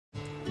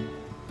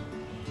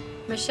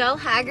Michelle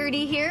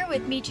Haggerty here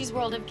with Michi's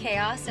World of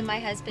Chaos and my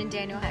husband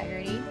Daniel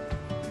Haggerty.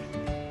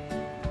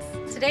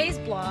 Today's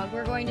blog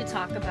we're going to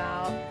talk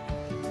about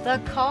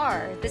the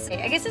car.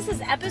 I guess this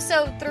is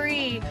episode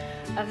 3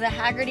 of the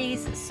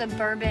Haggerty's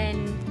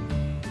suburban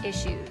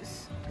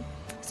issues.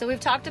 So we've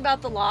talked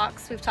about the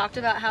locks, we've talked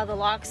about how the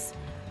locks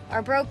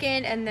are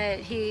broken and that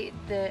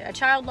a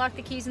child locked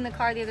the keys in the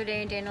car the other day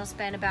and Daniel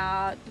spent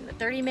about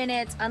 30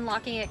 minutes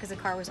unlocking it because the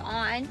car was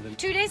on.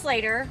 2 days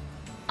later,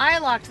 I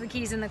locked the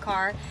keys in the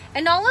car,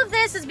 and all of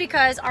this is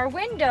because our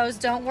windows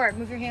don't work.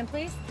 Move your hand,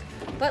 please.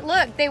 But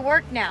look, they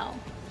work now.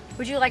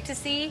 Would you like to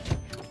see?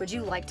 Would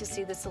you like to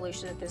see the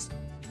solution that this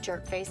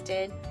jerk face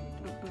did?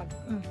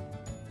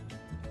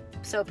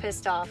 So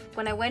pissed off.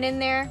 When I went in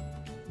there,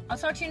 I'll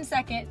talk to you in a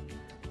second.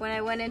 When I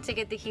went in to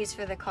get the keys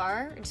for the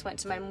car, I just went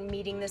to my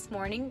meeting this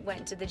morning,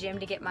 went to the gym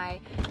to get my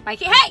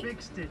key. Hey!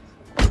 Fixed it.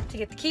 To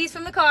get the keys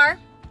from the car.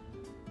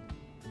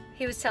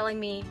 He was telling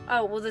me,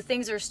 oh, well, the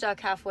things are stuck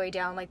halfway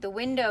down. Like the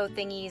window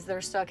thingies,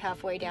 they're stuck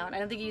halfway down. I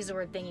don't think he used the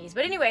word thingies.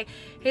 But anyway,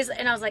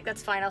 and I was like,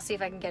 that's fine. I'll see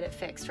if I can get it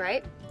fixed,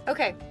 right?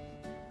 Okay.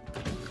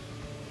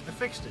 I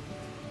fixed it.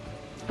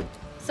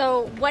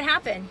 So what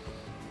happened?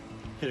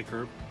 Hit a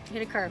curb.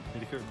 Hit a curb.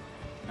 Hit a curb.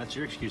 That's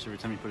your excuse every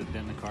time you put a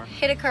dent in the car.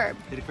 Hit a curb.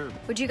 Hit a curb.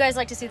 Would you guys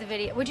like to see the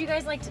video? Would you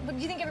guys like to, do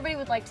you think everybody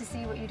would like to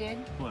see what you did?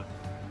 What?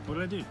 What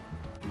did I do?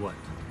 What?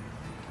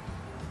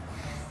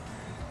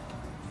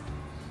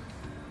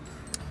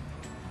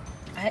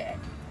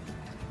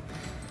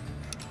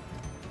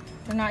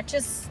 They're not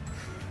just,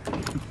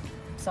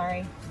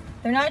 sorry.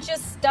 They're not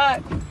just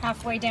stuck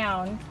halfway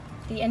down.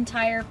 The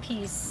entire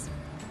piece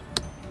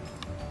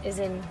is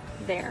in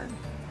there.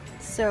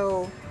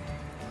 So,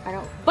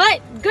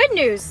 but good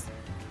news.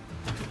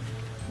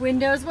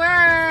 Windows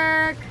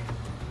work.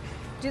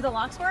 Do the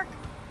locks work?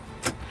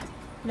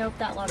 Nope,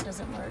 that lock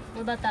doesn't work.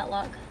 What about that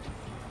lock?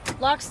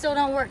 Locks still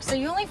don't work. So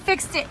you only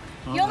fixed it.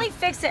 You only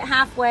fixed it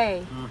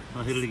halfway.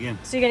 I'll hit it again.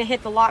 So you're gonna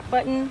hit the lock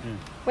button? Yeah.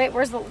 Wait,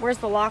 where's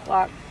the lock?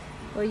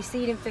 Well, you see,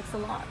 you didn't fix the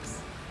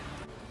locks.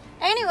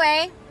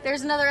 Anyway,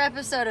 there's another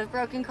episode of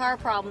Broken Car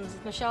Problems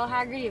with Michelle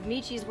Haggerty of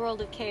Michi's World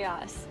of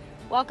Chaos.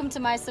 Welcome to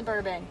my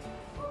Suburban.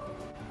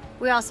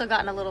 We also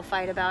got in a little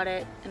fight about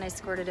it, and I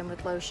squirted him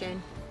with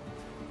lotion.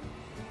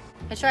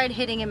 I tried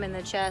hitting him in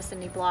the chest,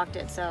 and he blocked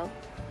it, so.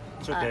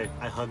 It's okay.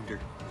 I hugged her.